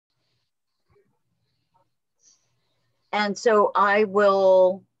And so I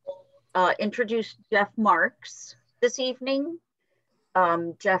will introduce Jeff Marks this evening.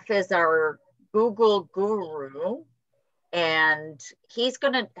 Jeff is our Google guru, and he's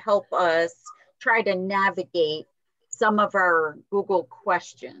going to help us try to navigate some of our Google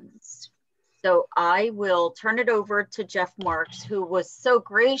questions. So I will turn it over to Jeff Marks, who was so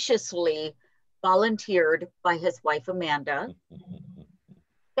graciously volunteered by his wife, Amanda.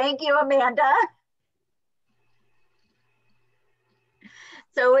 Thank you, Amanda.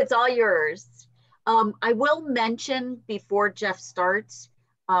 So it's all yours. I will mention before Jeff starts,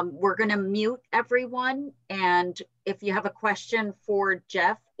 we're going to mute everyone. And if you have a question for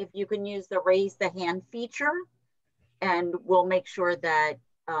Jeff, if you can use the raise the hand feature, and we'll make sure that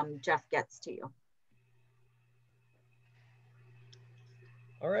Jeff gets to you.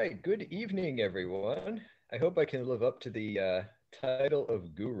 All right, good evening, everyone. I hope I can live up to the title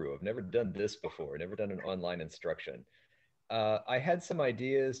of guru. I've never done this before, never done an online instruction. I had some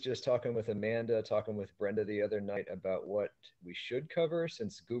ideas just talking with Amanda, talking with Brenda the other night about what we should cover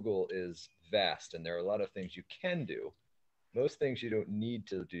since Google is vast and there are a lot of things you can do. Most things you don't need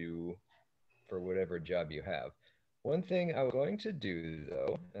to do for whatever job you have. One thing I'm going to do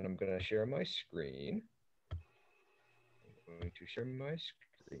though, and I'm going to share my screen. I'm going to share my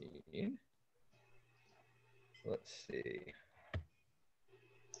screen. Let's see.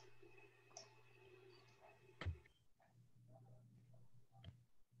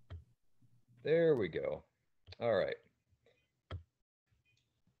 There we go. All right.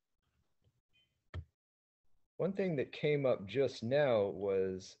 One thing that came up just now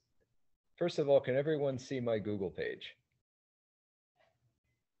was, first of all, can everyone see my Google page?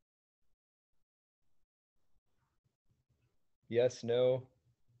 Yes, no?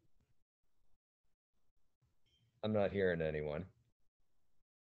 I'm not hearing anyone.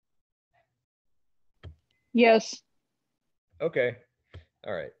 Yes. Okay.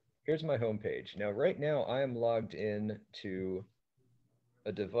 All right. Here's my homepage. Now, right now, I am logged in to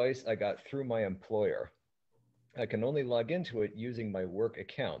a device I got through my employer. I can only log into it using my work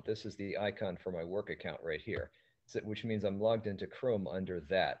account. This is the icon for my work account right here, which means I'm logged into Chrome under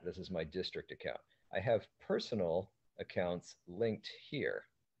that. This is my district account. I have personal accounts linked here.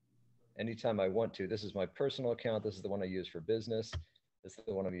 Anytime I want to, this is my personal account. This is the one I use for business. This is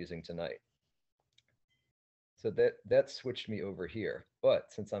the one I'm using tonight. So that switched me over here.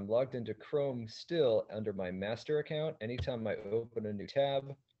 But since I'm logged into Chrome still under my master account, anytime I open a new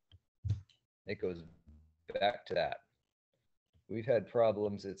tab, it goes back to that. We've had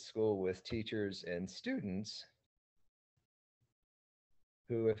problems at school with teachers and students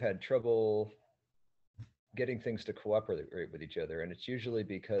who have had trouble getting things to cooperate with each other. And it's usually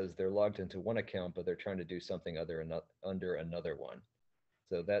because they're logged into one account, but they're trying to do something under another one.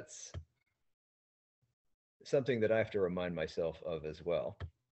 So that's something that I have to remind myself of as well.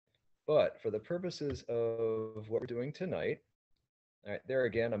 But for the purposes of what we're doing tonight, all right, there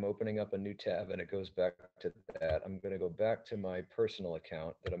again, I'm opening up a new tab and it goes back to that. I'm going to go back to my personal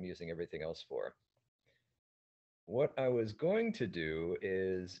account that I'm using everything else for. What I was going to do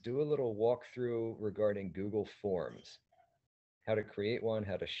is do a little walkthrough regarding Google Forms, how to create one,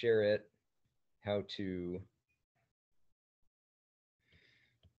 how to share it, how to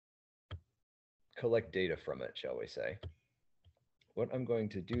collect data from it, shall we say. What I'm going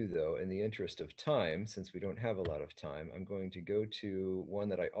to do though, in the interest of time, since we don't have a lot of time, I'm going to go to one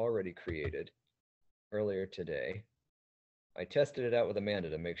that I already created earlier today. I tested it out with Amanda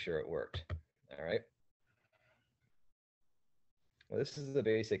to make sure it worked. All right. Well, this is the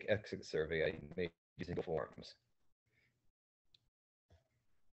basic exit survey I made using Forms.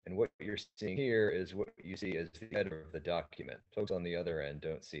 And what you're seeing here is what you see as the header of the document. Folks on the other end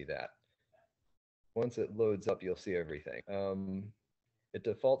don't see that. Once it loads up, you'll see everything. It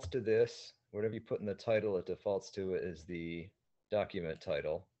defaults to this. Whatever you put in the title, it defaults to it as the document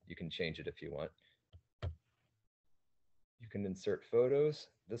title. You can change it if you want. You can insert photos.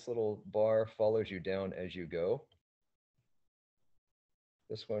 This little bar follows you down as you go.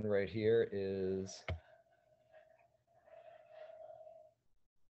 This one right here is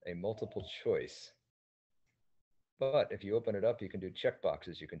a multiple choice. But if you open it up, you can do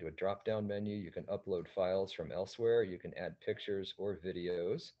checkboxes. You can do a drop-down menu. You can upload files from elsewhere. You can add pictures or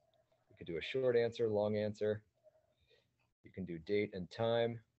videos. You can do a short answer, long answer. You can do date and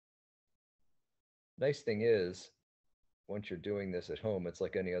time. Nice thing is, once you're doing this at home, it's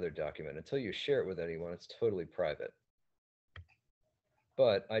like any other document. Until you share it with anyone, it's totally private.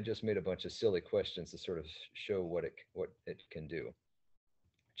 But I just made a bunch of silly questions to sort of show what it can do.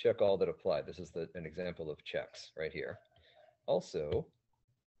 Check all that apply. This is an example of checks right here. Also,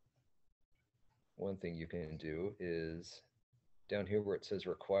 one thing you can do is down here where it says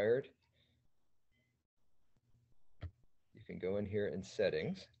required, you can go in here in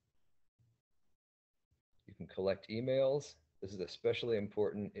settings. You can collect emails. This is especially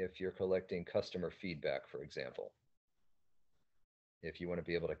important if you're collecting customer feedback, for example. If you want to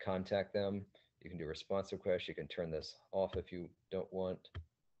be able to contact them, you can do response requests. You can turn this off if you don't want.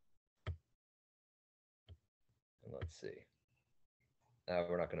 And let's see.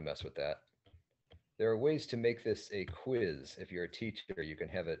 We're not going to mess with that. There are ways to make this a quiz. If you're a teacher, you can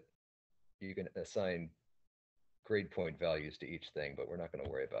have it, you can assign grade point values to each thing, but we're not going to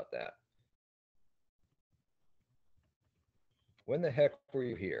worry about that. When the heck were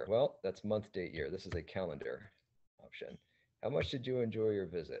you here? Well, that's month, date, year. This is a calendar option. How much did you enjoy your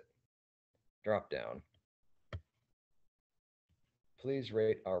visit? Drop down. Please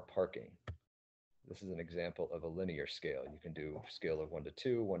rate our parking. This is an example of a linear scale. You can do a scale of 1 to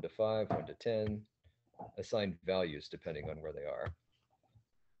 2, 1 to 5, 1 to 10, assign values depending on where they are.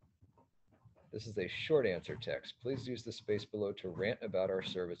 This is a short answer text. Please use the space below to rant about our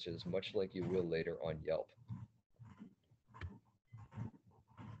services, much like you will later on Yelp.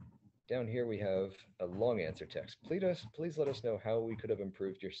 Down here we have a long answer text. Please let us know how we could have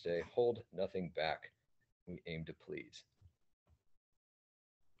improved your stay. Hold nothing back. We aim to please.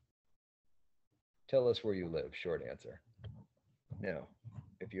 Tell us where you live, short answer. Now,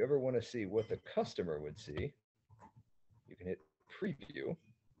 if you ever want to see what the customer would see, you can hit preview.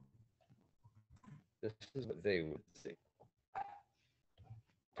 This is what they would see.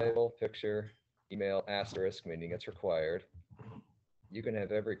 Title, picture, email, asterisk, meaning it's required. You can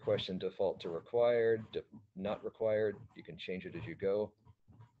have every question default to required, to not required. You can change it as you go.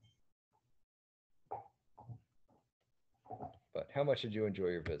 But how much did you enjoy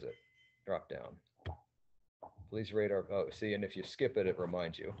your visit? Drop down. Please rate our, oh, see, and if you skip it, it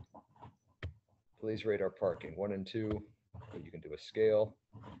reminds you. Please rate our parking, 1 and 2. You can do a scale.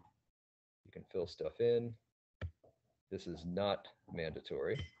 You can fill stuff in. This is not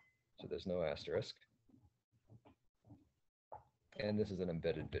mandatory, so there's no asterisk. And this is an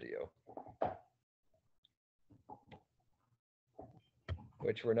embedded video,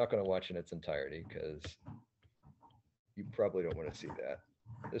 which we're not going to watch in its entirety because you probably don't want to see that.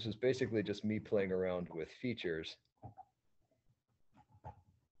 This is basically just me playing around with features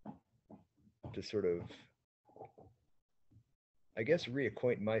to sort of, I guess,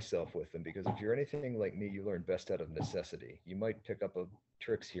 reacquaint myself with them, because if you're anything like me, you learn best out of necessity. You might pick up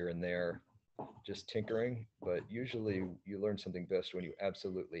tricks here and there, just tinkering, but usually you learn something best when you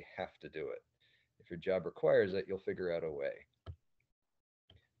absolutely have to do it. If your job requires it, you'll figure out a way.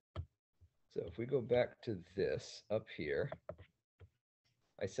 So if we go back to this up here,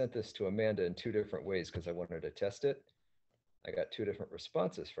 I sent this to Amanda in 2 different ways because I wanted to test it. I got 2 different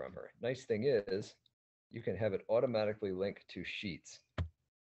responses from her. Nice thing is, you can have it automatically link to Sheets.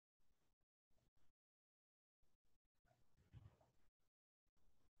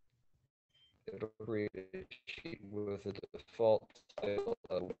 It'll create a sheet with a default title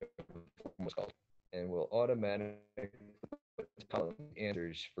of whatever the form was called, and will automatically put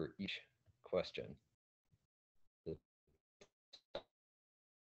answers for each question.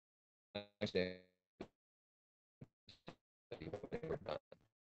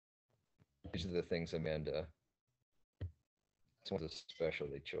 These are the things Amanda, this one's a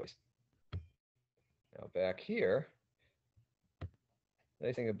specialty choice. Now back here, the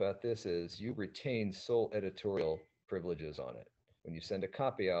nice thing about this is you retain sole editorial privileges on it. When you send a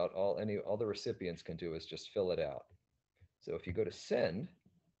copy out, all the recipients can do is just fill it out. So if you go to send,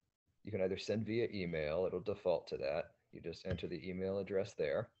 you can either send via email, it'll default to that. You just enter the email address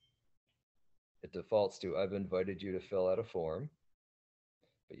there. It defaults to, I've invited you to fill out a form,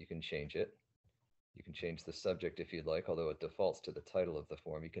 but you can change it. You can change the subject if you'd like, although it defaults to the title of the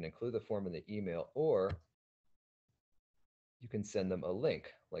form. You can include the form in the email, or you can send them a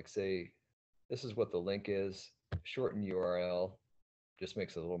link. Like say, this is what the link is, shorten URL, just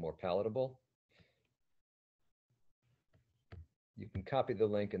makes it a little more palatable. You can copy the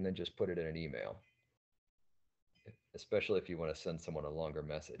link and then just put it in an email, especially if you want to send someone a longer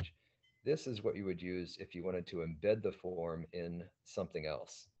message. This is what you would use if you wanted to embed the form in something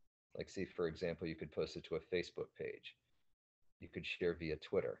else. Like see, for example, you could post it to a Facebook page. You could share via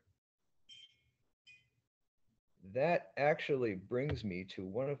Twitter. That actually brings me to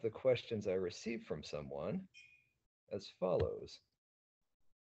one of the questions I received from someone as follows.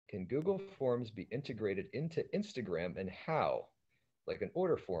 Can Google Forms be integrated into Instagram, and how? Like an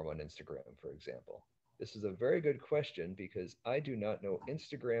order form on Instagram, for example. This is a very good question because I do not know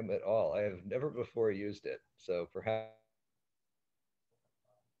Instagram at all. I have never before used it. So perhaps.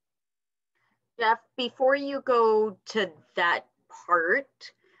 Jeff, before you go to that part,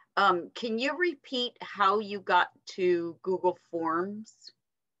 can you repeat how you got to Google Forms?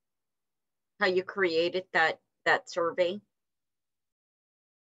 How you created that survey?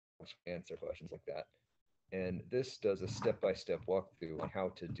 Answer questions like that. And this does a step-by-step walkthrough on how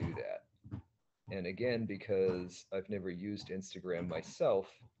to do that. And again, because I've never used Instagram myself,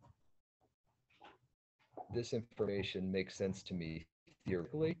 this information makes sense to me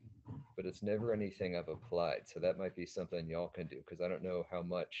theoretically, but it's never anything I've applied. So that might be something y'all can do, because I don't know how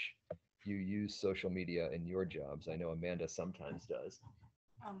much you use social media in your jobs. I know Amanda sometimes does.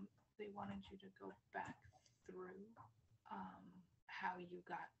 They wanted you to go back through how you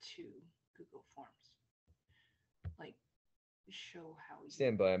got to Google Forms. Like, show how you...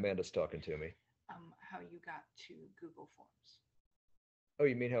 Stand by, Amanda's talking to me. How you got to Google Forms. Oh,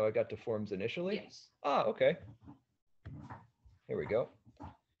 you mean how I got to Forms initially? Yes. Ah, okay. Here we go.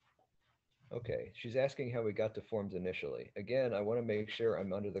 Okay, she's asking how we got to Forms initially. Again, I want to make sure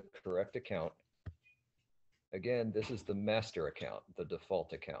I'm under the correct account. Again, this is the master account, the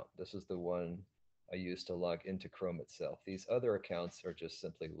default account. This is the one I use to log into Chrome itself. These other accounts are just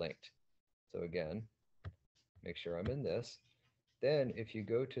simply linked. So again, make sure I'm in this. Then if you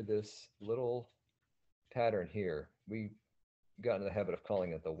go to this little pattern here, we got in the habit of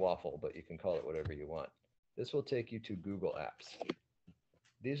calling it the waffle, but you can call it whatever you want. This will take you to Google Apps.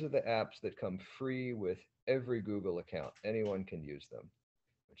 These are the apps that come free with every Google account. Anyone can use them,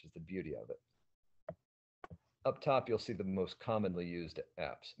 which is the beauty of it. Up top, you'll see the most commonly used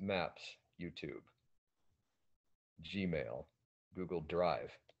apps: Maps, YouTube, Gmail, Google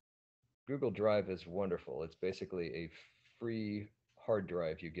Drive. Google Drive is wonderful. It's basically a free hard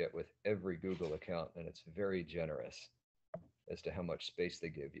drive you get with every Google account, and it's very generous as to how much space they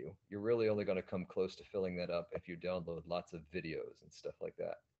give you. You're really only going to come close to filling that up if you download lots of videos and stuff like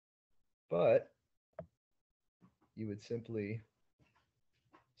that. But you would simply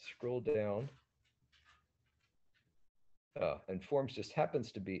scroll down. And Forms just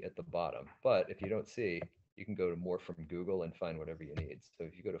happens to be at the bottom. But if you don't see, you can go to More from Google and find whatever you need. So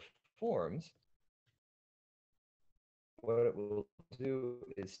if you go to Forms, what it will do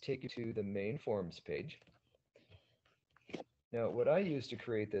is take you to the main Forms page. Now, what I used to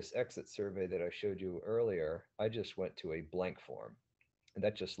create this exit survey that I showed you earlier, I just went to a blank form. And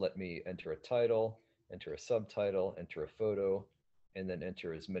that just let me enter a title, enter a subtitle, enter a photo, and then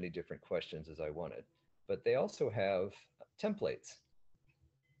enter as many different questions as I wanted. But they also have templates.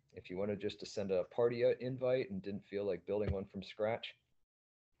 If you wanted just to send a party invite and didn't feel like building one from scratch,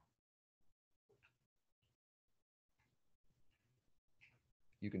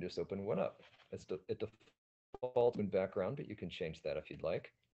 you can just open one up. It's it defaults in background, but you can change that if you'd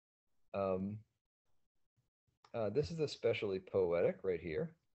like. This is especially poetic right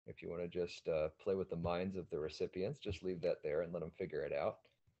here. If you want to just play with the minds of the recipients, just leave that there and let them figure it out.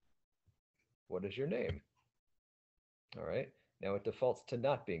 What is your name? All right. Now it defaults to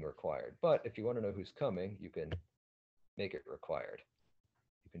not being required, but if you want to know who's coming, you can make it required.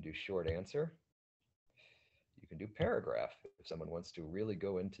 You can do short answer. You can do paragraph if someone wants to really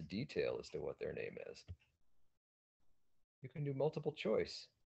go into detail as to what their name is. You can do multiple choice.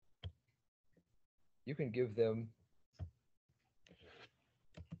 You can give them,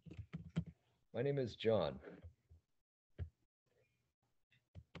 my name is John,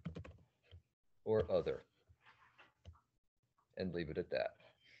 or other, and leave it at that.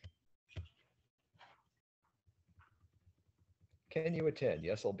 Can you attend?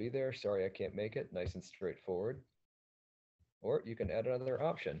 Yes, I'll be there. Sorry, I can't make it. Nice and straightforward. Or you can add another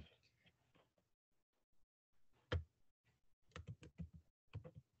option.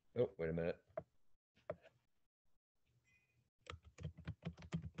 Oh, wait a minute.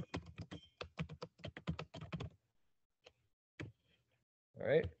 All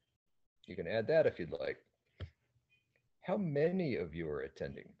right, you can add that if you'd like. How many of you are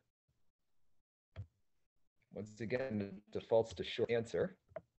attending? Once again, it defaults to short answer,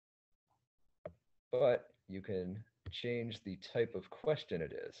 but you can change the type of question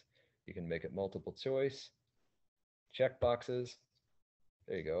it is. You can make it multiple choice, check boxes.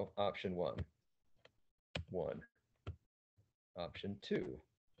 There you go, option one. Option two.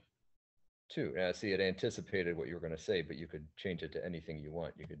 Now see, it anticipated what you were going to say, but you could change it to anything you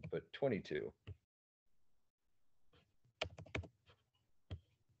want. You could put 22.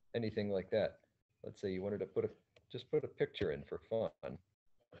 Anything like that. Let's say you wanted to just put a picture in for fun.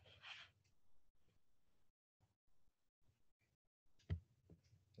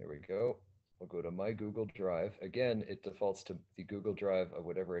 There we go. We'll go to My Google Drive. Again, it defaults to the Google Drive of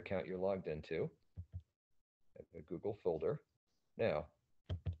whatever account you're logged into, a Google folder. Now,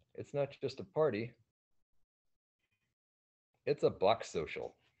 it's not just a party, it's a box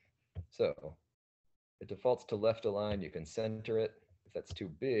social. So it defaults to left align. You can center it. If that's too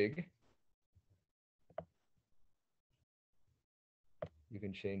big, you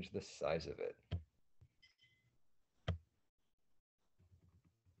can change the size of it.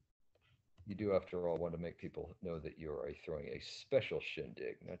 You do, after all, want to make people know that you are throwing a special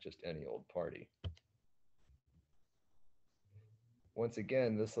shindig, not just any old party. Once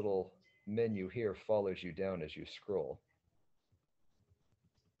again, this little menu here follows you down as you scroll.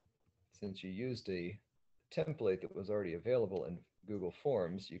 Since you used a template that was already available in Google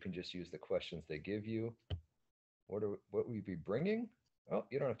Forms, you can just use the questions they give you. What will you be bringing? Oh,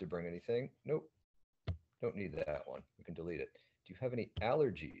 you don't have to bring anything. Nope, don't need that one. You can delete it. Do you have any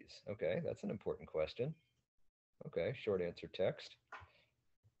allergies? Okay, that's an important question. Okay, short answer text.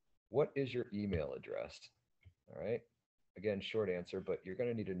 What is your email address? All right, again, short answer, but you're going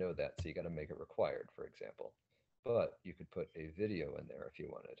to need to know that, so you got to make it required, for example. But you could put a video in there if you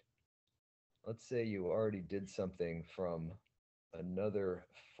wanted. Let's say you already did something from another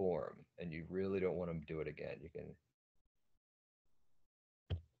form and you really don't want to do it again. You can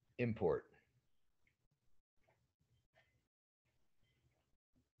import.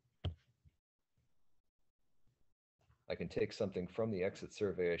 I can take something from the exit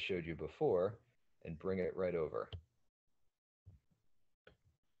survey I showed you before and bring it right over.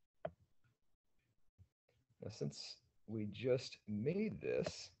 Now, since we just made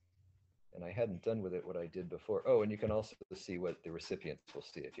this, and I hadn't done with it what I did before. Oh, and you can also see what the recipients will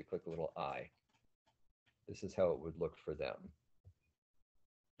see. If you click the little eye, this is how it would look for them.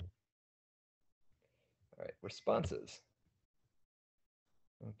 All right, responses.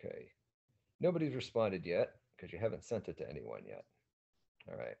 Okay, nobody's responded yet because you haven't sent it to anyone yet.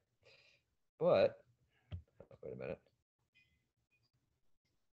 All right, but wait a minute.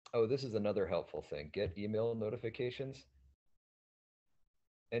 Oh, this is another helpful thing. Get email notifications.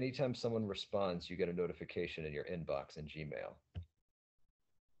 Anytime someone responds, you get a notification in your inbox in Gmail.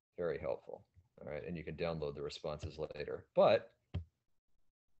 Very helpful. All right, and you can download the responses later. But,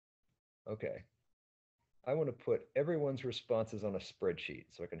 okay, I want to put everyone's responses on a spreadsheet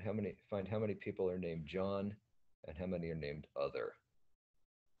so I can find how many people are named John and how many are named other.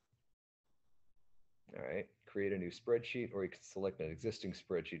 All right, create a new spreadsheet, or you can select an existing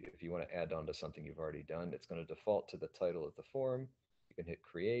spreadsheet if you want to add on to something you've already done. It's going to default to the title of the form. You can hit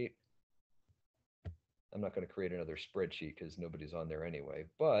create. I'm not going to create another spreadsheet because nobody's on there anyway,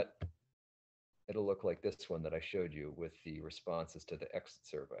 but it'll look like this one that I showed you with the responses to the exit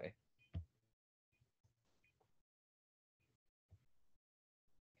survey.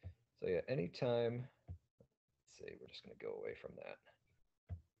 So yeah, anytime, let's see, we're just going to go away from that.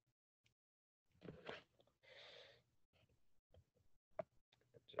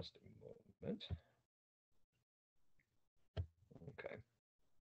 Just a moment. Okay.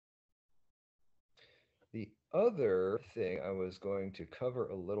 The other thing I was going to cover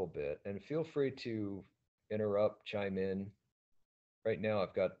a little bit, and feel free to interrupt, chime in. Right now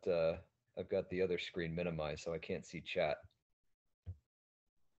I've got the other screen minimized, so I can't see chat.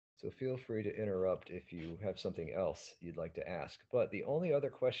 So feel free to interrupt if you have something else you'd like to ask. But the only other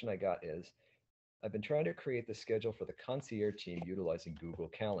question I got is, I've been trying to create the schedule for the concierge team utilizing Google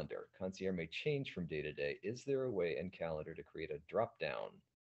Calendar. Concierge may change from day to day. Is there a way in Calendar to create a drop-down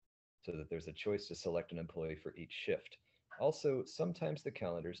so that there's a choice to select an employee for each shift? Also, sometimes the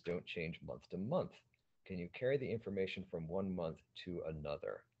calendars don't change month to month. Can you carry the information from one month to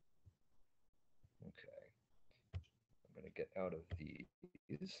another? Okay. I'm going to get out of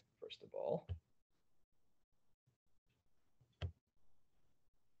these, first of all.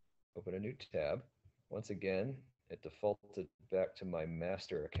 Open a new tab. Once again, it defaulted back to my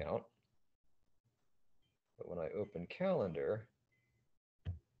master account. But when I open Calendar,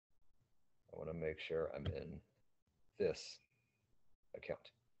 I want to make sure I'm in this account.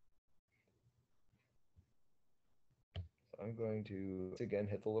 So I'm going to, once again,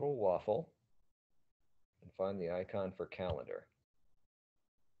 hit the little waffle and find the icon for Calendar.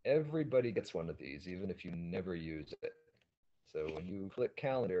 Everybody gets one of these, even if you never use it. So when you click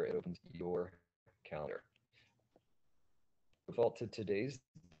Calendar, it opens your calendar. Default to today's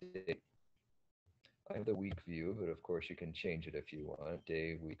date. I have the week view, but of course you can change it if you want.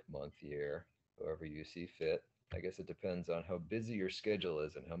 Day, week, month, year, however you see fit. I guess it depends on how busy your schedule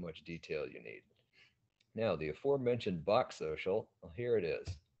is and how much detail you need. Now, the aforementioned box social, well, here it is.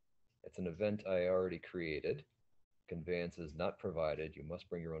 It's an event I already created. Conveyance is not provided. You must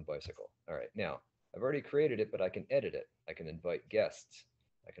bring your own bicycle. All right, now, I've already created it, but I can edit it. I can invite guests.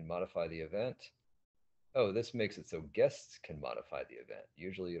 I can modify the event. Oh, this makes it so guests can modify the event.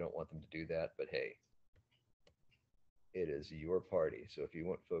 Usually you don't want them to do that, but hey, it is your party. So if you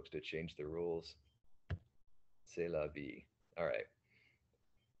want folks to change the rules, c'est la vie. All right.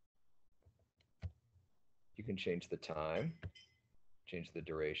 You can change the time, change the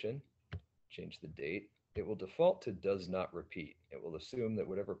duration, change the date. It will default to does not repeat. It will assume that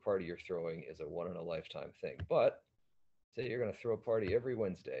whatever party you're throwing is a one in a lifetime thing. But say you're going to throw a party every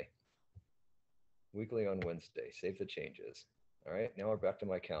Wednesday, weekly on Wednesday. Save the changes. All right, now we're back to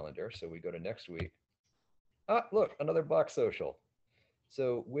my calendar. So we go to next week. Ah, look, another box social.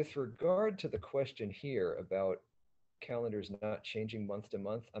 So with regard to the question here about calendars not changing month to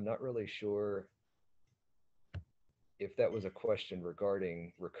month, I'm not really sure if that was a question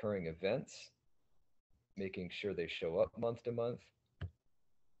regarding recurring events, making sure they show up month to month.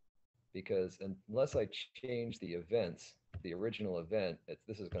 Because unless I change the events, the original event,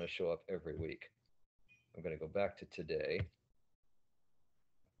 this is going to show up every week. I'm going to go back to today,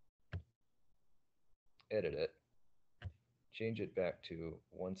 edit it, change it back to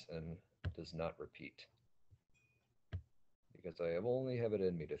once and does not repeat. Because I only have it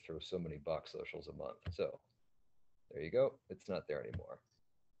in me to throw so many box socials a month. So there you go. It's not there anymore.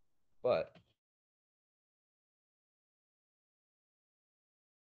 But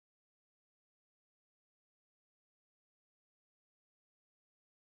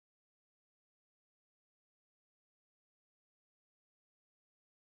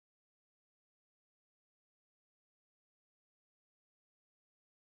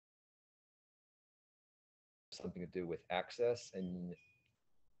something to do with access, and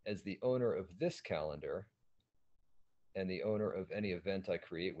as the owner of this calendar and the owner of any event I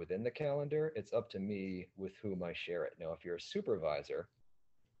create within the calendar, it's up to me with whom I share it. Now, if you're a supervisor,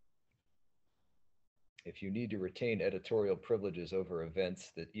 if you need to retain editorial privileges over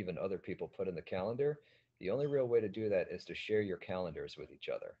events that even other people put in the calendar, the only real way to do that is to share your calendars with each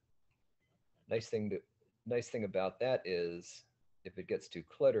other. Nice thing about that is if it gets too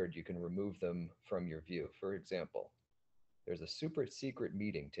cluttered, you can remove them from your view. For example, there's a super secret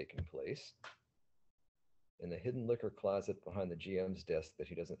meeting taking place in the hidden liquor closet behind the GM's desk that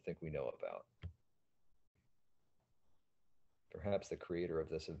he doesn't think we know about. Perhaps the creator of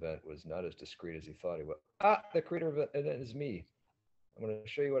this event was not as discreet as he thought he was. Ah, the creator of it is me. I'm going to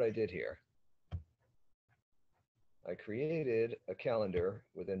show you what I did here. I created a calendar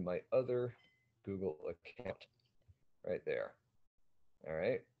within my other Google account right there. All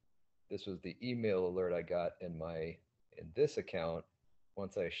right. This was the email alert I got in this account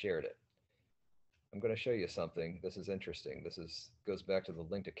once I shared it. I'm going to show you something. This is interesting. Goes back to the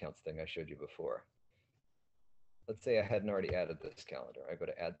linked accounts thing I showed you before. Let's say I hadn't already added this calendar. I go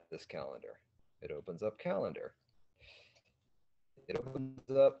to add this calendar. It opens up calendar. It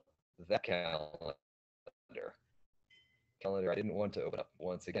opens up that calendar. Calendar I didn't want to open up.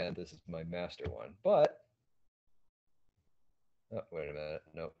 Once again, this is my master one, but oh, wait a minute.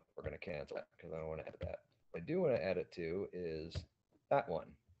 Nope, we're going to cancel that because I don't want to add that. What I do want to add it to is that one.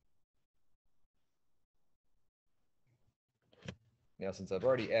 Now, since I've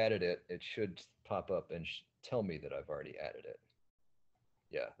already added it, it should pop up and tell me that I've already added it.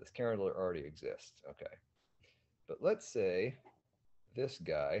 Yeah, this calendar already exists. Okay. But let's say this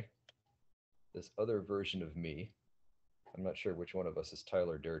guy, this other version of me, I'm not sure which one of us is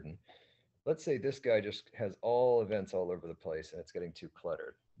Tyler Durden. Let's say this guy just has all events all over the place and it's getting too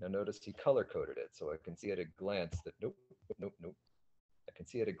cluttered. Now notice he color coded it so I can see at a glance that nope. I can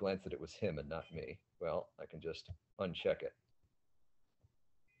see at a glance that it was him and not me. Well, I can just uncheck it.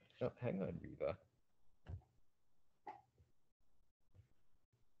 Oh, hang on, Riva.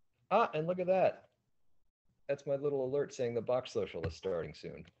 Ah, and look at that. That's my little alert saying the box social is starting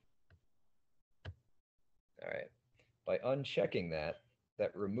soon. All right. By unchecking that,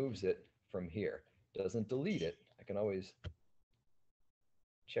 that removes it from here. Doesn't delete it. I can always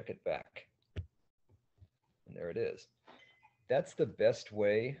check it back. And there it is. That's the best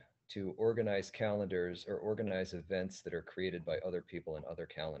way to organize calendars or organize events that are created by other people in other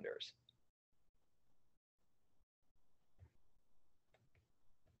calendars.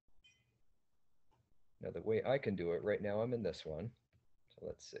 Now, the way I can do it right now, I'm in this one. So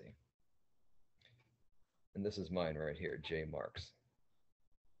let's see. And this is mine right here, J Marks.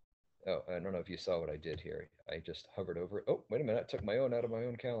 Oh, I don't know if you saw what I did here. I just hovered over it. Oh, wait a minute. I took my own out of my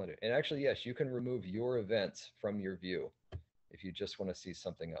own calendar. And actually, yes, you can remove your events from your view if you just want to see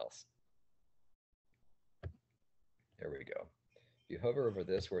something else. There we go. If you hover over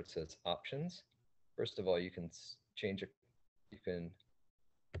this where it says options, first of all, you can change it. You can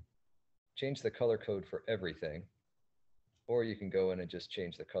change the color code for everything, or you can go in and just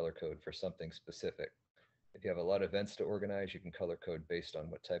change the color code for something specific. If you have a lot of events to organize, you can color code based on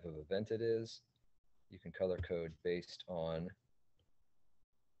what type of event it is. You can color code based on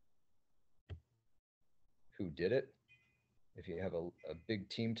who did it. If you have a big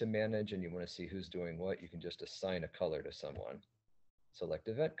team to manage and you want to see who's doing what, you can just assign a color to someone. Select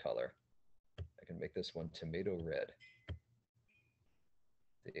event color. I can make this one tomato red.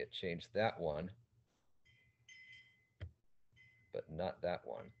 It changed that one, but not that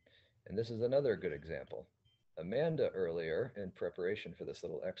one. And this is another good example. Amanda earlier, in preparation for this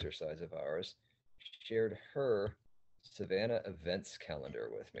little exercise of ours, shared her Savannah events calendar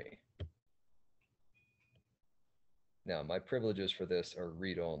with me. Now, my privileges for this are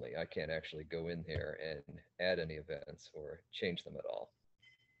read only. I can't actually go in here and add any events or change them at all.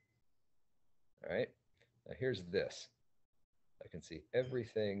 All right, now here's this. I can see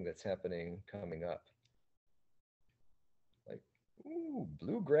everything that's happening coming up. Like, ooh,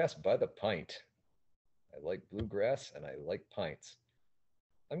 bluegrass by the pint. I like bluegrass and I like pints.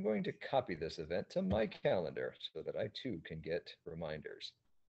 I'm going to copy this event to my calendar so that I too can get reminders.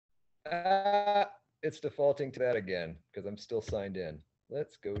 It's defaulting to that again because I'm still signed in.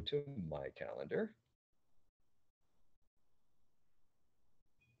 Let's go to my calendar.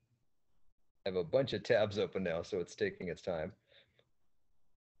 I have a bunch of tabs open now, so it's taking its time.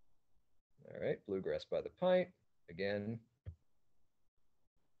 All right, bluegrass by the pint, again.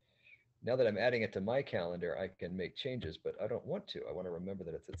 Now that I'm adding it to my calendar, I can make changes, but I don't want to. I want to remember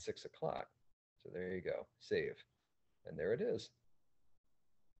that it's at 6 o'clock. So there you go, save. And there it is.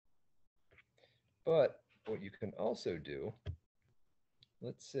 But what you can also do,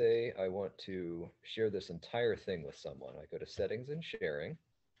 let's say I want to share this entire thing with someone. I go to settings and sharing.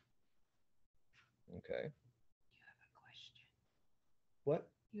 Okay. You have a question. What?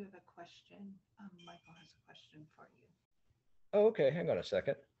 You have a question. Michael has a question for you. Oh, okay, hang on a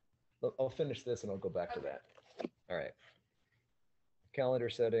second. I'll finish this and I'll go back to that. All right. Calendar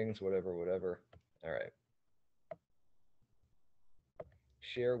settings, whatever. All right.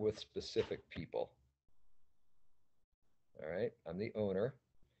 Share with specific people. All right, I'm the owner.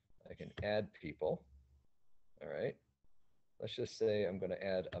 I can add people. All right. Let's just say I'm going to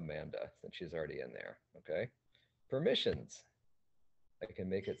add Amanda since she's already in there. Okay. Permissions. I can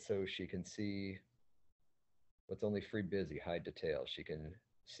make it so she can see what's only free busy, hide details. She can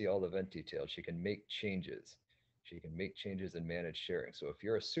see all event details. She can make changes. She can make changes and manage sharing. So if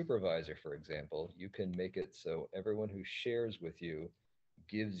you're a supervisor, for example, you can make it so everyone who shares with you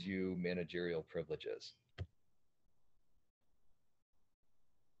gives you managerial privileges.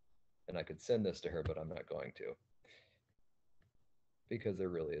 And I could send this to her, but I'm not going to, because there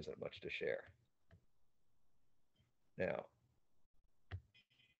really isn't much to share. Now,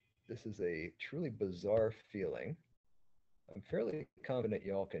 this is a truly bizarre feeling. I'm fairly confident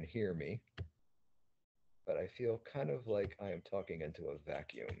y'all can hear me, but I feel kind of like I am talking into a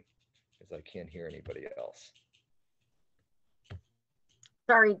vacuum because I can't hear anybody else.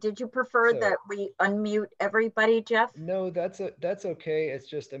 Sorry, did you prefer that we unmute everybody, Jeff? No, that's okay. It's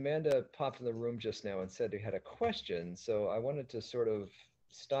just Amanda popped in the room just now and said he had a question. So I wanted to sort of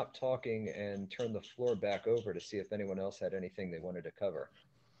stop talking and turn the floor back over to see if anyone else had anything they wanted to cover.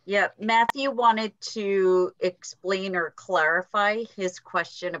 Yeah, Matthew wanted to explain or clarify his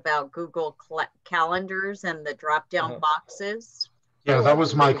question about Google calendars and the drop-down boxes. Yeah, that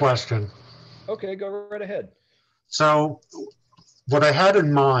was my question. Okay, go right ahead. So what I had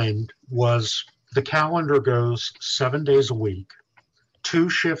in mind was the calendar goes 7 days a week, 2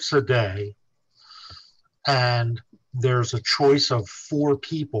 shifts a day, and there's a choice of 4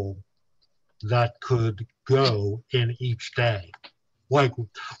 people that could go in each day. Like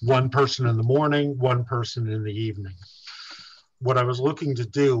one person in the morning, one person in the evening. What I was looking to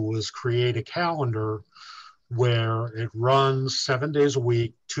do was create a calendar where it runs 7 days a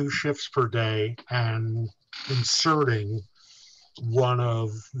week, 2 shifts per day, and inserting one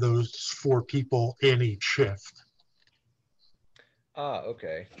of those 4 people in each shift.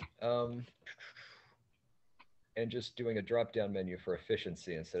 Okay. And just doing a drop-down menu for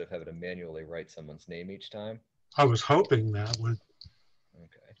efficiency instead of having to manually write someone's name each time? I was hoping that would.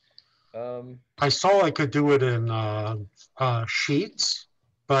 Okay. I saw I could do it in Sheets,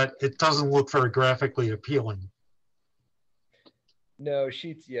 but it doesn't look very graphically appealing. No,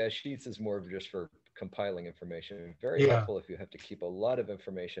 Sheets, yeah, Sheets is more of just for compiling information. Very helpful if you have to keep a lot of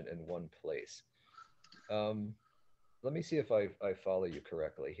information in one place. Let me see if I follow you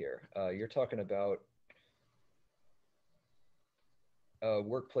correctly here. You're talking about a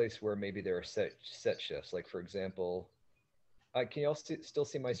workplace where maybe there are set shifts. Like for example, can you all still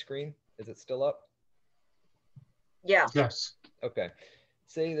see my screen? Is it still up? Yeah. Yes. Okay.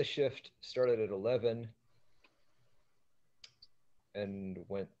 Say the shift started at 11 and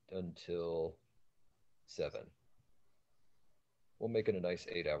went until 7. We'll make it a nice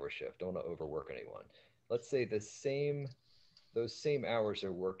 8-hour shift. Don't want to overwork anyone. Let's say those same hours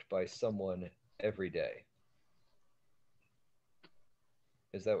are worked by someone every day.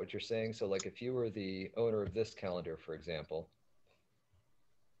 Is that what you're saying? So like if you were the owner of this calendar, for example,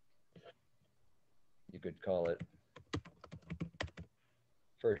 you could call it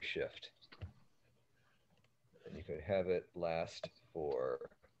first shift. And you could have it last for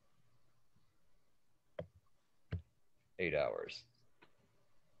 8 hours.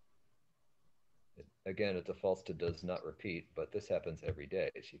 Again, it defaults to does not repeat, but this happens every day,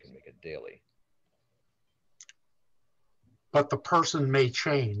 so you can make it daily. But the person may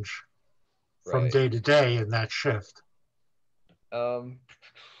change from Right. day to day in that shift. Um,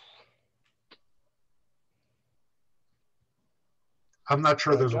 I'm not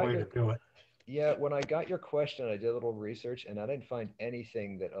sure When I there's a got way your- to do it. Yeah, when I got your question, I did a little research and I didn't find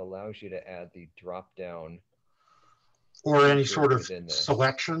anything that allows you to add the drop down. Or any feature sort of within this.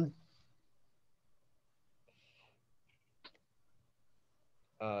 selection.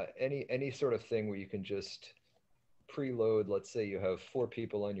 Any sort of thing where you can just preload. Let's say you have 4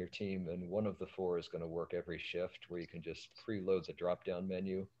 people on your team and one of the 4 is going to work every shift, where you can just preload the drop down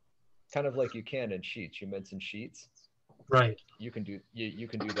menu, kind of like you can in Sheets. You mentioned Sheets. Right. You can do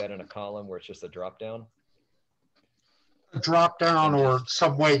that in a column where it's just a drop down. A drop down And or just-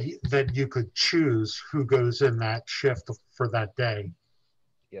 some way that you could choose who goes in that shift for that day.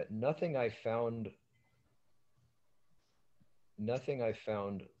 Yeah, nothing I found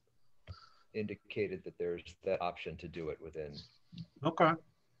indicated that there's that option to do it within. Okay.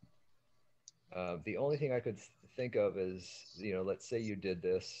 The only thing I could think of is, let's say you did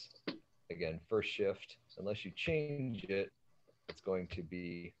this, again, first shift, unless you change it, it's going to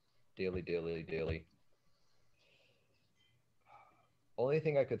be daily, daily, daily. Only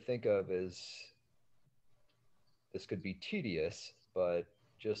thing I could think of is this could be tedious, but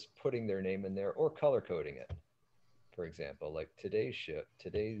just putting their name in there or color coding it. For example, like today's shift,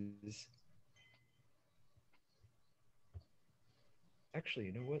 actually,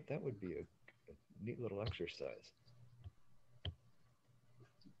 you know what? That would be a neat little exercise.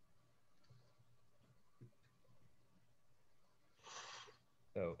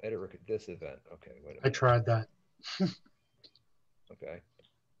 Oh, edit this event. Okay, wait a minute. I tried that. Okay.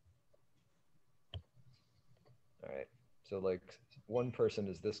 All right. So like one person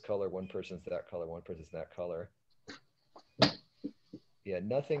is this color, one person's that color, one person's that color. Yeah,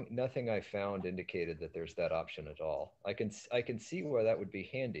 nothing I found indicated that there's that option at all. I can see where that would be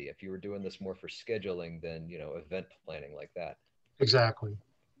handy if you were doing this more for scheduling than, event planning like that. Exactly.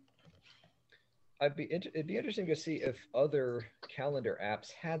 It'd be interesting to see if other calendar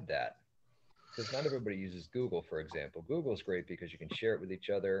apps had that, because not everybody uses Google, for example. Google's great because you can share it with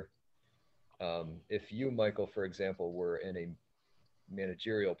each other. If you, Michael, for example, were in a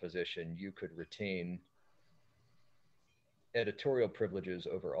managerial position, you could retain editorial privileges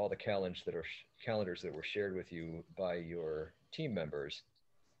over all the calendars that were shared with you by your team members,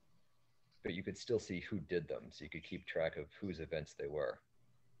 but you could still see who did them, so you could keep track of whose events they were.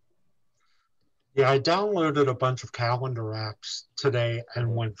 Yeah, I downloaded a bunch of calendar apps today and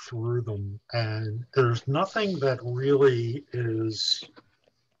Mhm. went through them, and there's nothing that really is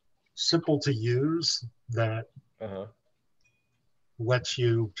simple to use that Uh-huh. lets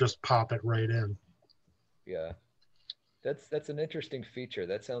you just pop it right in. Yeah. That's an interesting feature.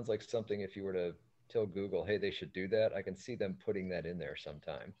 That sounds like something, if you were to tell Google, hey, they should do that, I can see them putting that in there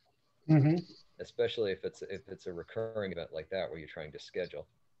sometime. Mm-hmm. Especially if it's a recurring event like that where you're trying to schedule.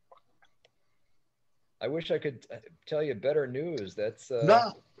 I wish I could tell you better news. That's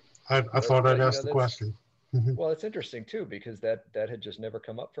No, I thought I'd ask the that's- question. Mhm. Well, it's interesting too, because that had just never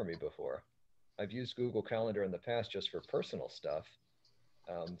come up for me before. I've used Google Calendar in the past just for personal stuff,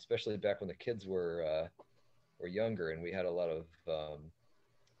 especially back when the kids were younger and we had a lot of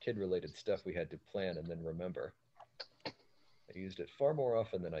kid-related stuff we had to plan and then remember. I used it far more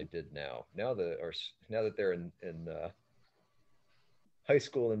often than I did now. Now that they're in high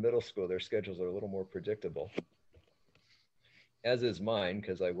school and middle school, their schedules are a little more predictable. As is mine,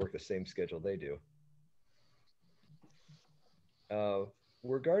 because I work the same schedule they do.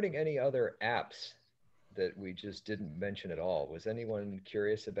 Regarding any other apps that we just didn't mention at all, was anyone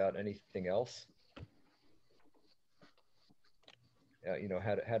curious about anything else? How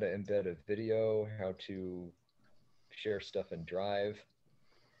to embed a video, how to share stuff in Drive.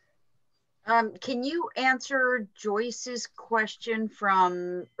 Can you answer Joyce's question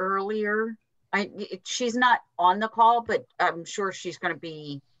from earlier? She's not on the call, but I'm sure she's going to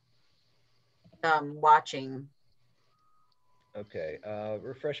be watching. Okay,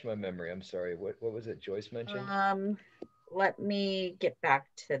 refresh my memory. I'm sorry. What was it Joyce mentioned? Let me get back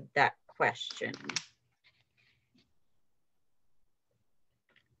to that question.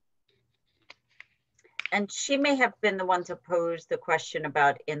 And she may have been the one to pose the question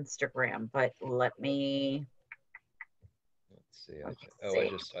about Instagram, but let me. Let's see.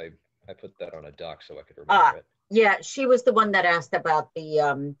 Let's see. I put that on a doc so I could remember it. Yeah, she was the one that asked about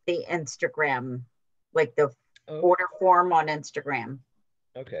the Instagram, like the order form on Instagram.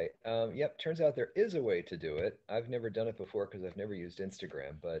 Okay. Yep. Turns out there is a way to do it. I've never done it before because I've never used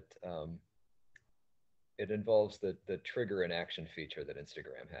Instagram, but it involves the trigger and action feature that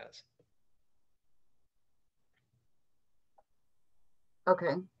Instagram has.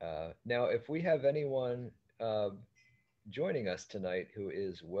 Okay. Now, if we have anyone joining us tonight who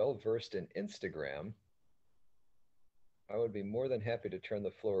is well versed in Instagram, I would be more than happy to turn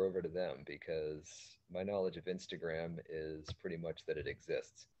the floor over to them because my knowledge of Instagram is pretty much that it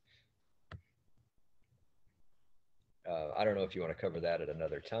exists. I don't know if you want to cover that at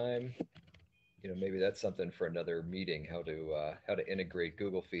another time. You know, maybe that's something for another meeting, how to integrate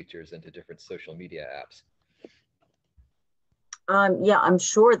Google features into different social media apps. Yeah, I'm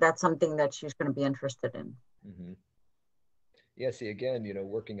sure that's something that she's going to be interested in. Mm-hmm. Yeah, see, again, you know,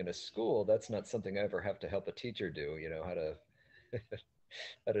 working in a school, that's not something I ever have to help a teacher do, you know, how to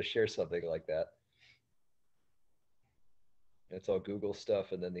how to share something like that. It's all Google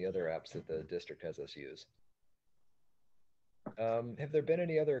stuff and then the other apps that the district has us use. Have there been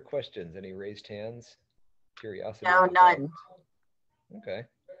any other questions? Any raised hands? Curiosity? No, none. Okay.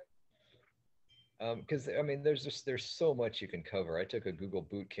 Because I mean, there's so much you can cover. I took a Google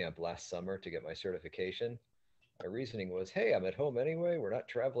boot camp last summer to get my certification. My reasoning was, hey, I'm at home anyway. We're not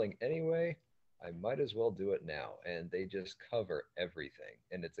traveling anyway. I might as well do it now. And they just cover everything.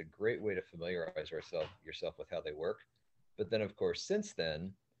 And it's a great way to familiarize yourself with how they work. But then, of course, since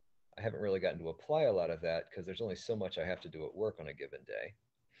then, I haven't really gotten to apply a lot of that because there's only so much I have to do at work on a given day.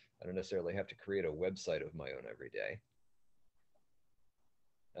 I don't necessarily have to create a website of my own every day.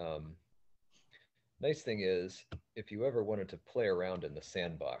 Nice thing is, if you ever wanted to play around in the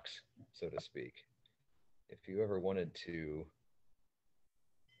sandbox, so to speak, if you ever wanted to,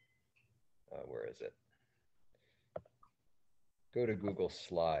 where is it? Go to Google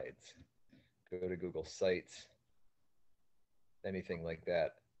Slides, go to Google Sites, anything like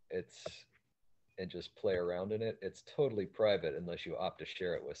that. And just play around in it. It's totally private unless you opt to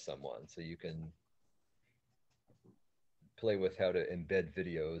share it with someone. So you can play with how to embed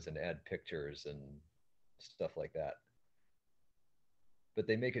videos and add pictures and stuff like that. But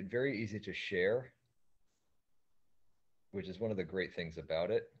they make it very easy to share, which is one of the great things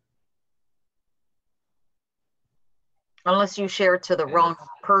about it. Unless you share to the wrong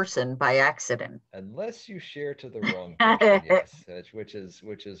person by accident. Unless you share to the wrong person, yes. Which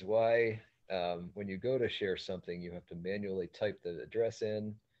is why when you go to share something, you have to manually type the address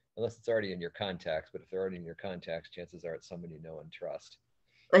in, unless it's already in your contacts. But if they're already in your contacts, chances are it's someone you know and trust.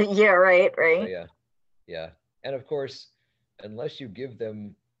 Yeah, right. So, yeah. And of course, unless you give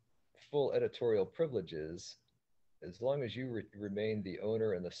them full editorial privileges, as long as you remain the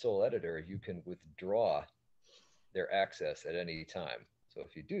owner and the sole editor, you can withdraw their access at any time. So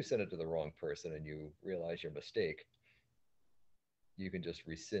if you do send it to the wrong person and you realize your mistake, you can just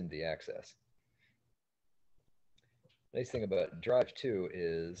rescind the access. Nice thing about Drive 2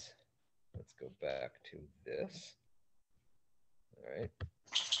 is, let's go back to this. All right.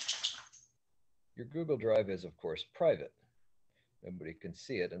 Your Google Drive is, of course, private. Nobody can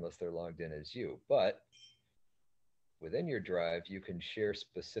see it unless they're logged in as you. But within your Drive, you can share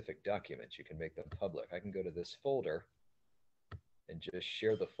specific documents. You can make them public. I can go to this folder and just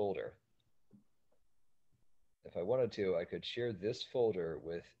share the folder. If I wanted to, I could share this folder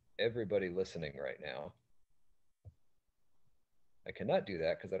with everybody listening right now. I cannot do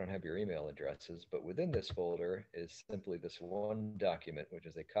that because I don't have your email addresses, but within this folder is simply this one document, which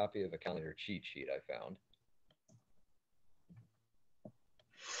is a copy of a calendar cheat sheet I found.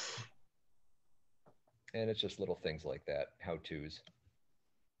 And it's just little things like that, how-tos.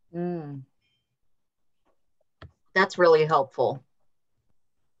 That's really helpful.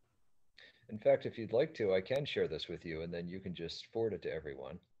 In fact, if you'd like to, I can share this with you, and then you can just forward it to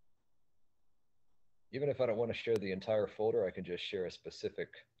everyone. Even if I don't want to share the entire folder, I can just share a specific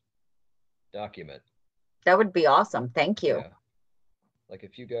document. That would be awesome. Thank you. Yeah. Like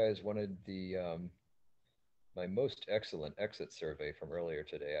if you guys wanted the my most excellent exit survey from earlier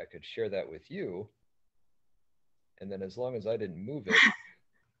today, I could share that with you. And then as long as I didn't move it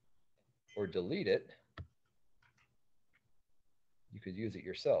or delete it, you could use it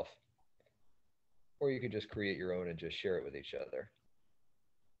yourself. or you could just create your own and just share it with each other.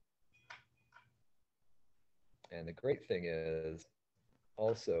 And the great thing is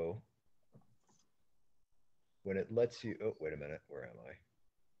also when it lets you, oh, wait a minute, where am I?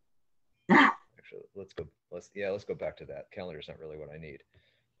 Actually, let's go back to that. Calendar's not really what I need.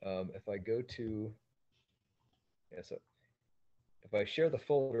 If I go to, yeah, so if I share the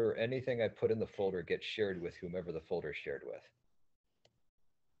folder, anything I put in the folder gets shared with whomever the folder is shared with.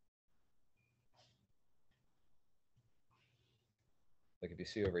 Like if you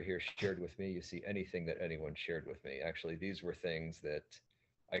see over here, shared with me, you see anything that anyone shared with me. Actually, these were things that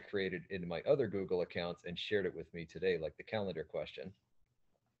I created in my other Google accounts and shared it with me today, like the calendar question,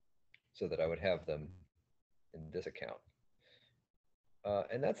 so that I would have them in this account.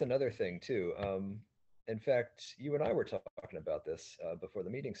 And that's another thing too. In fact, you and I were talking about this before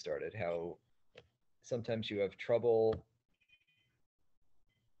the meeting started, how sometimes you have trouble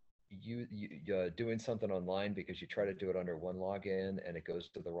doing something online because you try to do it under one login and it goes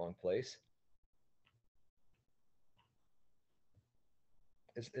to the wrong place.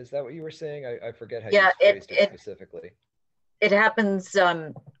 Is that what you were saying? I forget how you phrased it specifically. It happens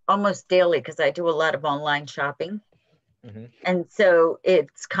almost daily because I do a lot of online shopping. Mm-hmm. And so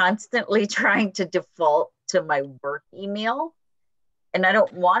it's constantly trying to default to my work email. And I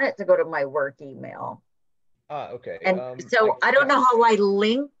don't want it to go to my work email. Ah, okay. And so I don't know how I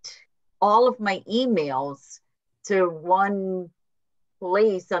linked all of my emails to one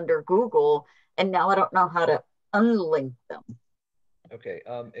place under Google. And now I don't know how to unlink them. Okay.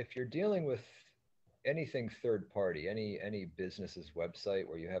 If you're dealing with anything third party, any business's website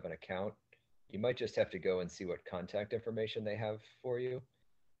where you have an account, you might just have to go and see what contact information they have for you.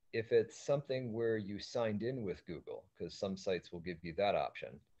 If it's something where you signed in with Google, because some sites will give you that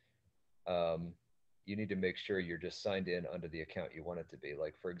option, you need to make sure you're just signed in under the account you want it to be.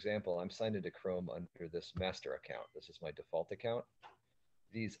 Like, for example, I'm signed into Chrome under this master account. This is my default account.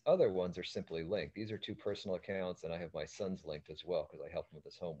 These other ones are simply linked. These are two personal accounts, and I have my son's linked as well because I help him with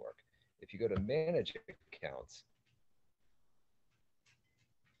his homework. If you go to manage accounts,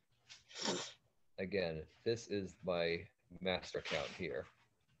 again, this is my master account here.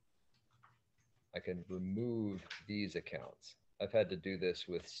 I can remove these accounts. I've had to do this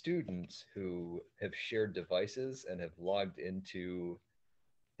with students who have shared devices and have logged into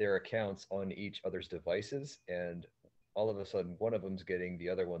their accounts on each other's devices, and all of a sudden one of them's getting the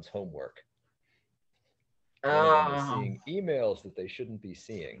other one's homework. One of them is seeing emails that they shouldn't be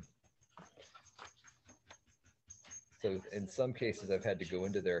seeing. So in some cases, I've had to go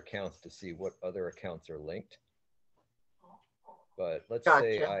into their accounts to see what other accounts are linked. But let's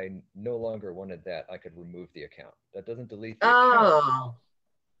say I no longer wanted that, I could remove the account. That doesn't delete the account.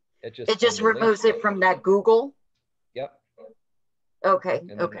 It just removes it from that Google? Yep. Okay,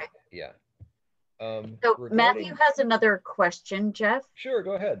 then, okay. Yeah. So Matthew has another question, Jeff. Sure,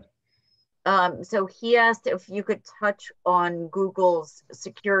 go ahead. So he asked if you could touch on Google's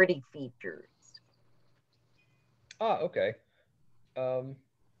security features. Ah, okay. Well,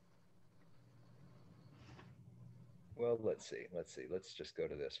 let's see. Let's just go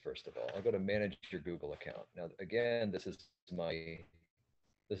to this first of all. I'll go to manage your Google account. Now, again, this is my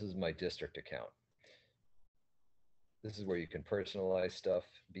district account. This is where you can personalize stuff.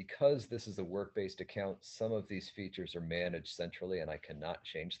 Because this is a work-based account, some of these features are managed centrally and I cannot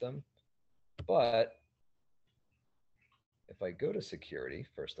change them. But if I go to security,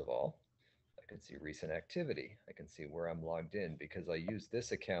 first of all, I can see recent activity. I can see where I'm logged in because I use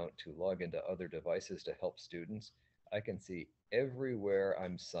this account to log into other devices to help students. I can see everywhere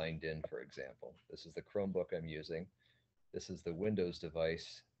I'm signed in, for example. This is the Chromebook I'm using. This is the Windows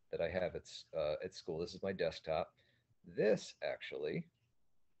device that I have at school. This is my desktop. This actually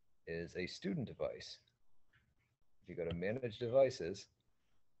is a student device. If you go to Manage Devices,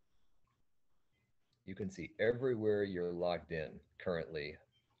 you can see everywhere you're logged in currently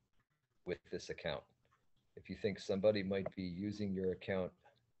with this account. If you think somebody might be using your account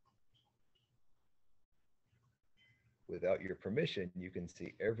without your permission, you can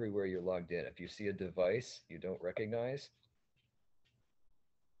see everywhere you're logged in. If you see a device you don't recognize,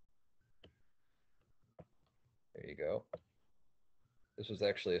 there you go. This was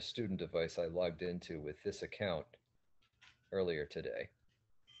actually a student device I logged into with this account earlier today.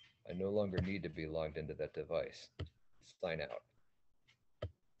 I no longer need to be logged into that device. Sign out.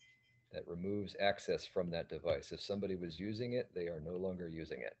 That removes access from that device. If somebody was using it, they are no longer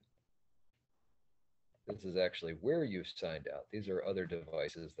using it. This is actually where you've signed out. These are other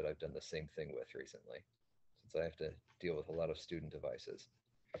devices that I've done the same thing with recently, since I have to deal with a lot of student devices.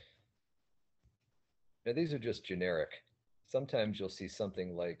 Now, these are just generic. Sometimes you'll see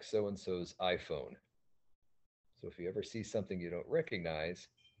something like so-and-so's iPhone So if you ever see something you don't recognize,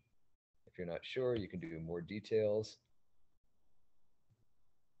 if you're not sure, you can do more details.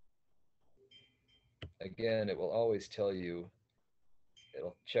 Again, it will always tell you,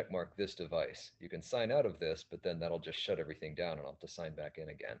 it'll check mark this device. You can sign out of this, but then that'll just shut everything down and I'll have to sign back in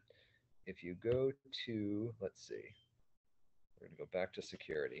again. If you go to, let's see, we're going to go back to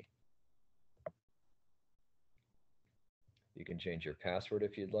security. You can change your password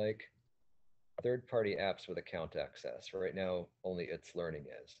if you'd like. Third-party apps with account access. Right now, only It's Learning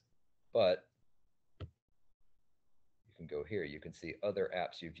is. But you can go here. You can see other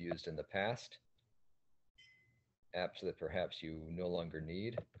apps you've used in the past, apps that perhaps you no longer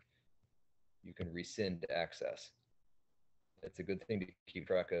need. You can rescind access. It's a good thing to keep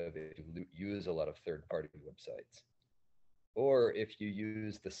track of if you use a lot of third-party websites. Or if you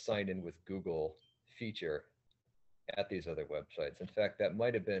use the sign in with Google feature at these other websites. In fact, that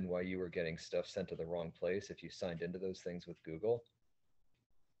might have been why you were getting stuff sent to the wrong place if you signed into those things with Google.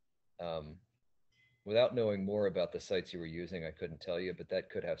 Without knowing more about the sites you were using, I couldn't tell you, but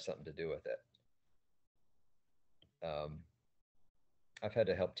that could have something to do with it. I've had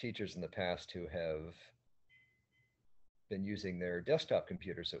to help teachers in the past who have been using their desktop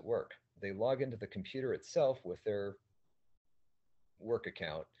computers at work. They log into the computer itself with their work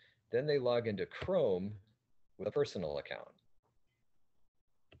account. Then they log into Chrome with a personal account.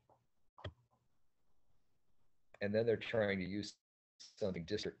 And then they're trying to use something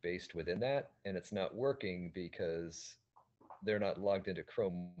district-based within that, and it's not working because they're not logged into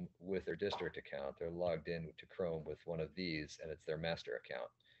Chrome with their district account. They're logged in to Chrome with one of these, and it's their master account.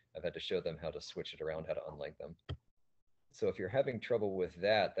 I've had to show them how to switch it around, how to unlink them. So if you're having trouble with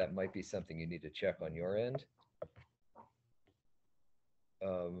that, that might be something you need to check on your end.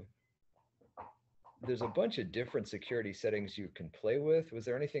 There's a bunch of different security settings you can play with. Was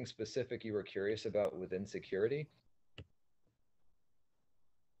there anything specific you were curious about within security?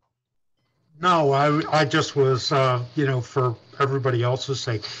 No, I just was, for everybody else's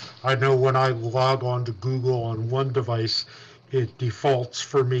sake, I know when I log on to Google on one device, it defaults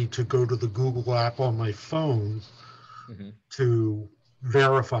for me to go to the Google app on my phone to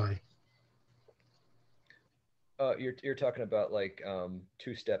verify. You're talking about like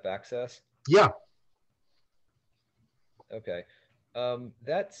two-step access? Yeah. Okay.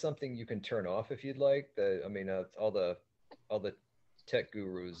 That's something you can turn off if you'd like. All the tech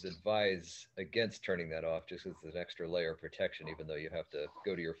gurus advise against turning that off just because it's an extra layer of protection, even though you have to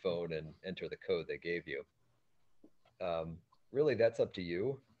go to your phone and enter the code they gave you. Really, that's up to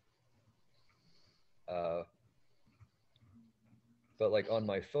you. But like on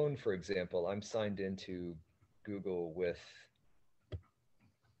my phone, for example, I'm signed into Google with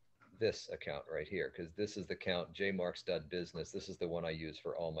this account right here, because this is the account jmarks.business. This is the one I use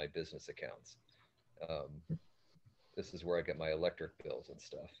for all my business accounts. This is where I get my electric bills and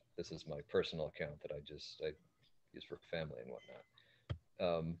stuff. This is my personal account that I use for family and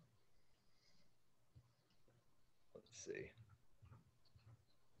whatnot. Let's see.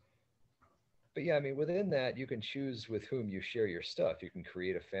 But yeah, I mean, within that, you can choose with whom you share your stuff. You can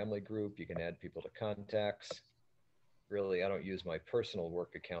create a family group. You can add people to contacts. Really, I don't use my personal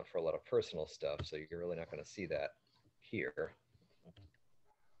work account for a lot of personal stuff, so you're really not going to see that here.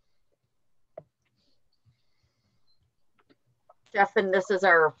 Jeff, and this is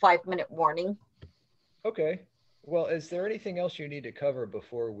our 5-minute warning. Okay. Well, is there anything else you need to cover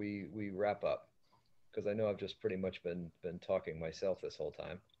before we wrap up? Because I know I've just pretty much been talking myself this whole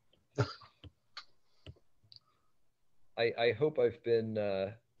time. I hope I've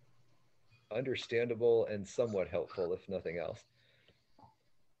been understandable and somewhat helpful, if nothing else.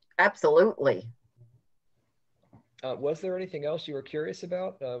 Absolutely. Was there anything else you were curious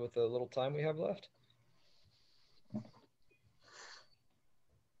about with the little time we have left?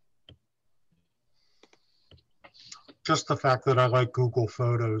 Just the fact that I like Google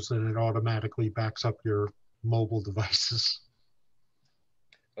Photos and it automatically backs up your mobile devices.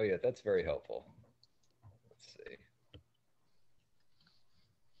 Oh yeah, that's very helpful. Let's see.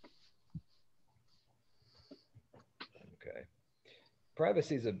 Okay.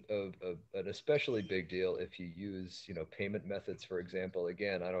 Privacy is an especially big deal if you use, payment methods, for example.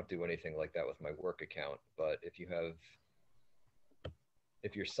 Again, I don't do anything like that with my work account, but if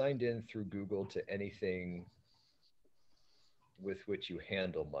you're signed in through Google to anything with which you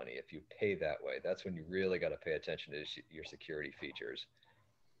handle money, if you pay that way, that's when you really got to pay attention to your security features.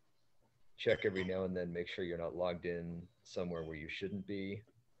 Check every now and then, make sure you're not logged in somewhere where you shouldn't be.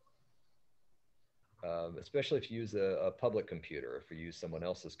 Especially if you use a public computer, if you use someone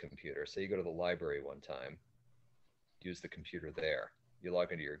else's computer. Say you go to the library one time, use the computer there. You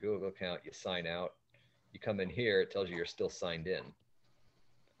log into your Google account, you sign out, You come in here, it tells you you're still signed in.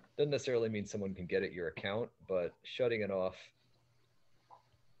 Doesn't necessarily mean someone can get at your account, but shutting it off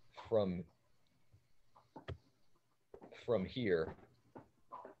from here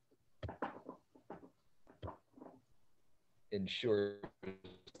ensures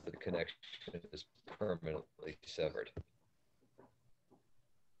the connection is permanently severed.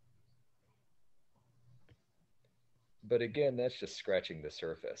 But again, that's just scratching the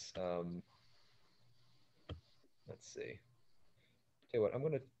surface. Let's see. Tell you what, I'm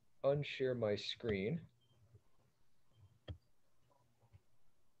going to unshare my screen.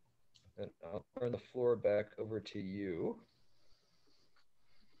 And I'll turn the floor back over to you.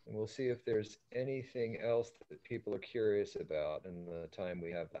 And we'll see if there's anything else that people are curious about in the time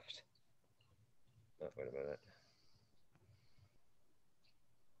we have left. Oh, wait a minute.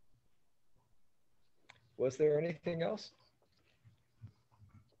 Was there anything else?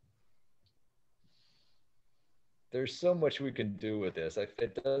 There's so much we can do with this.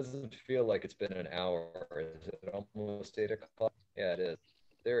 It doesn't feel like it's been an hour. Is it almost 8 o'clock? Yeah, it is.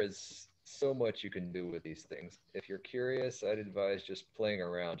 There is so much you can do with these things. If you're curious, I'd advise just playing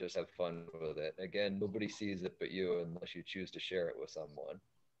around, just have fun with it. Again, nobody sees it but you unless you choose to share it with someone.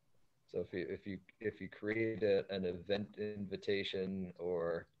 So if you create an event invitation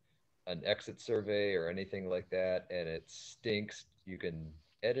or an exit survey or anything like that and it stinks, you can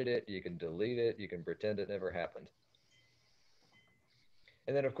edit it, you can delete it, you can pretend it never happened.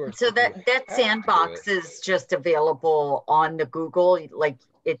 And then of course, so that sandbox is just available on the Google, like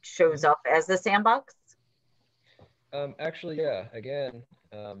it shows up as a sandbox? Actually, yeah, again,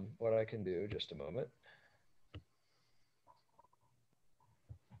 what I can do, just a moment.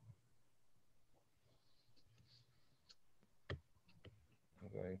 I'm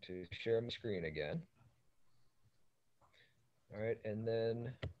going to share my screen again. All right, and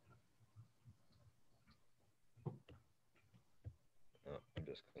then, I'm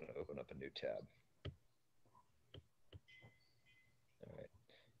just going to open up a new tab. All right,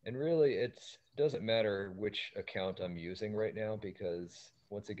 and really it doesn't matter which account I'm using right now because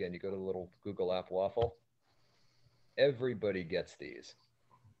once again, you go to the little Google app waffle, everybody gets these,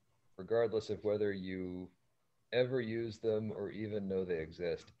 regardless of whether you ever use them or even know they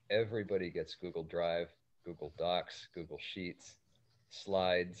exist. Everybody gets Google Drive, Google Docs, Google Sheets,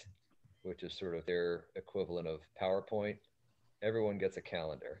 Slides, which is sort of their equivalent of PowerPoint. Everyone gets a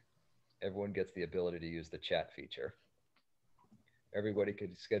calendar. Everyone gets the ability to use the chat feature. Everybody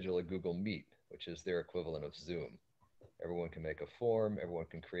could schedule a Google Meet, which is their equivalent of Zoom. Everyone can make a form. Everyone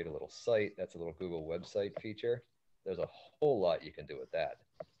can create a little site. That's a little Google website feature. There's a whole lot you can do with that.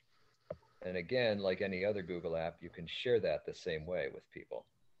 And again, like any other Google app, you can share that the same way with people.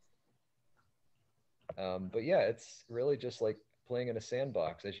 But yeah, it's really just like playing in a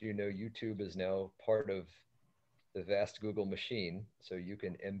sandbox. As you know, YouTube is now part of the vast Google machine. So you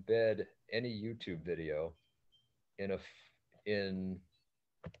can embed any YouTube video in a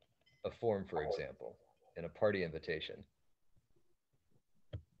form, for example, in a party invitation.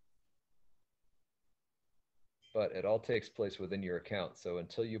 But it all takes place within your account. So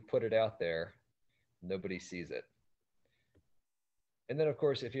until you put it out there, nobody sees it. And then of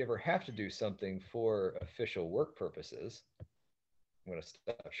course, if you ever have to do something for official work purposes, I'm going to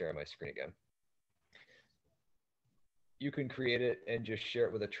stop sharing my screen again. You can create it and just share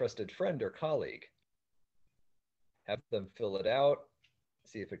it with a trusted friend or colleague. Have them fill it out,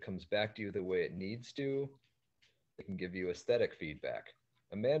 see if it comes back to you the way it needs to. It can give you aesthetic feedback.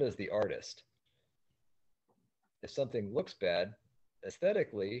 Amanda's the artist. If something looks bad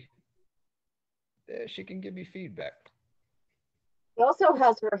aesthetically, she can give you feedback. She also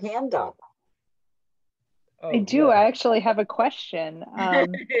has her hand up. Oh, I do. Yeah. I actually have a question.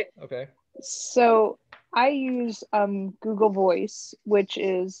 Okay. So I use Google Voice, which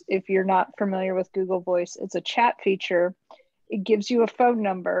is, if you're not familiar with Google Voice, it's a chat feature. It gives you a phone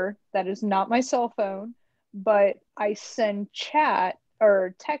number that is not my cell phone, but I send chat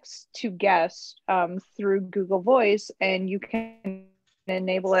or text to guests through Google Voice, and you can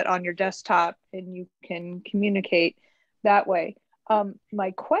enable it on your desktop and you can communicate that way.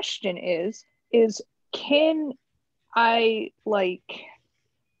 My question is can I like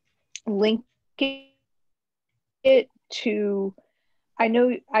link it to, I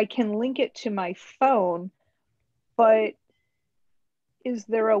know I can link it to my phone, but is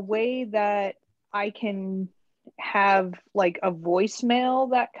there a way that I can have like a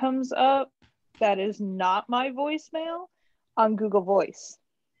voicemail that comes up that is not my voicemail on Google Voice?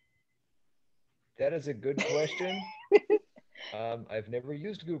 That is a good question. I've never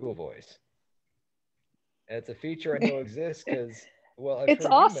used Google Voice. And it's a feature I know exists because, well, I've heard you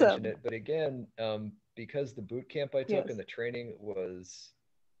mention it, but again, because the boot camp I took and the training was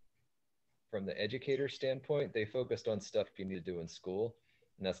from the educator standpoint, they focused on stuff you need to do in school,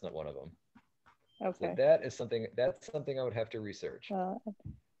 and that's not one of them. Okay. So that's something I would have to research.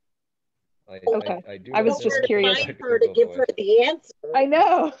 Okay. I was just curious. Find her to give her the answer. I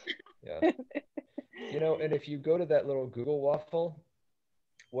know. Yeah. You know, and if you go to that little Google waffle,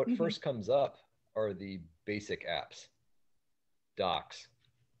 what first comes up are the basic apps, Docs,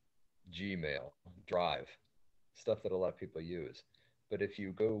 Gmail, Drive, stuff that a lot of people use. But if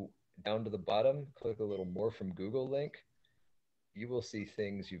you go down to the bottom, click a little more from Google link, you will see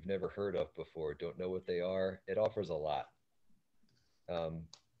things you've never heard of before, don't know what they are. It offers a lot.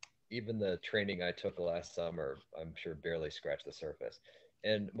 Even the training I took last summer, I'm sure barely scratched the surface.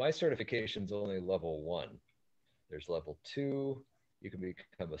 And my certification's only level 1. There's level 2. You can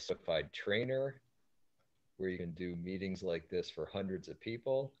become a certified trainer, where you can do meetings like this for hundreds of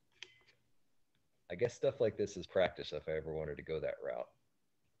people. I guess stuff like this is practice if I ever wanted to go that route.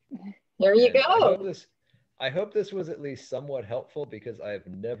 There you go. I hope this was at least somewhat helpful, because I've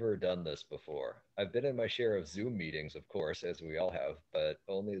never done this before. I've been in my share of Zoom meetings, of course, as we all have, but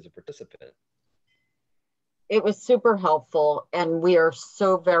only as a participant. It was super helpful, and we are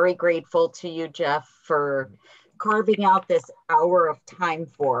so very grateful to you, Jeff, for carving out this hour of time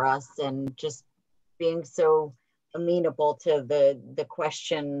for us and just being so amenable to the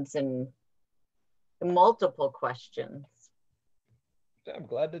questions and the multiple questions. I'm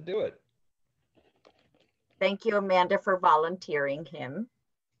glad to do it. Thank you, Amanda, for volunteering him.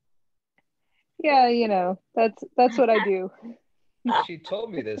 Yeah, you know, that's what I do. She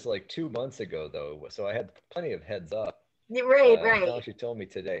told me this like 2 months ago, though, so I had plenty of heads up. Right. Now she told me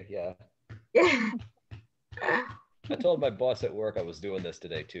today, yeah. I told my boss at work I was doing this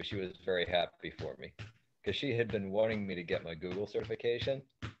today, too. She was very happy for me, because she had been wanting me to get my Google certification.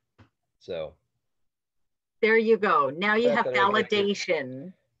 So there you go. Now you have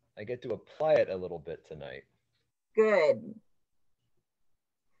validation. I get to apply it a little bit tonight. Good.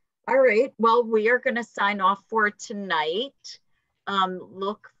 All right. Well, we are going to sign off for tonight.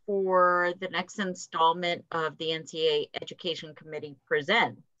 Look for the next installment of the NCAA Education Committee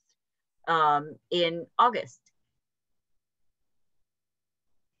Presents in August.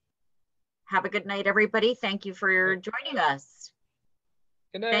 Have a good night, everybody. Thank you for joining us.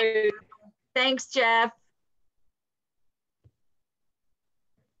 Good night. Thanks, Jeff.